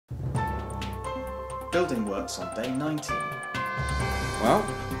Building works on day 19. Well,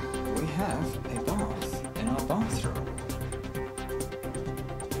 we have a bath in our bathroom.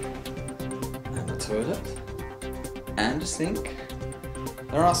 And a toilet. And a sink.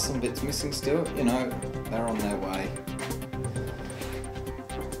 There are some bits missing still, you know, they're on their way.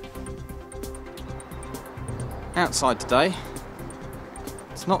 Outside today,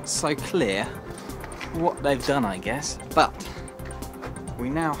 it's not so clear what they've done, I guess, but we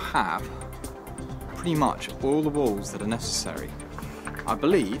now have pretty much all the walls that are necessary. I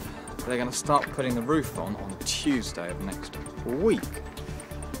believe they're going to start putting the roof on Tuesday of next week.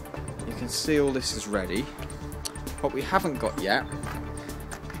 You can see all this is ready. What we haven't got yet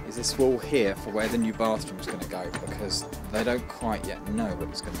is this wall here for where the new bathroom's going to go, because they don't quite yet know what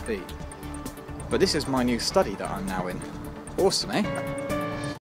it's going to be. But this is my new study that I'm now in. Awesome, eh?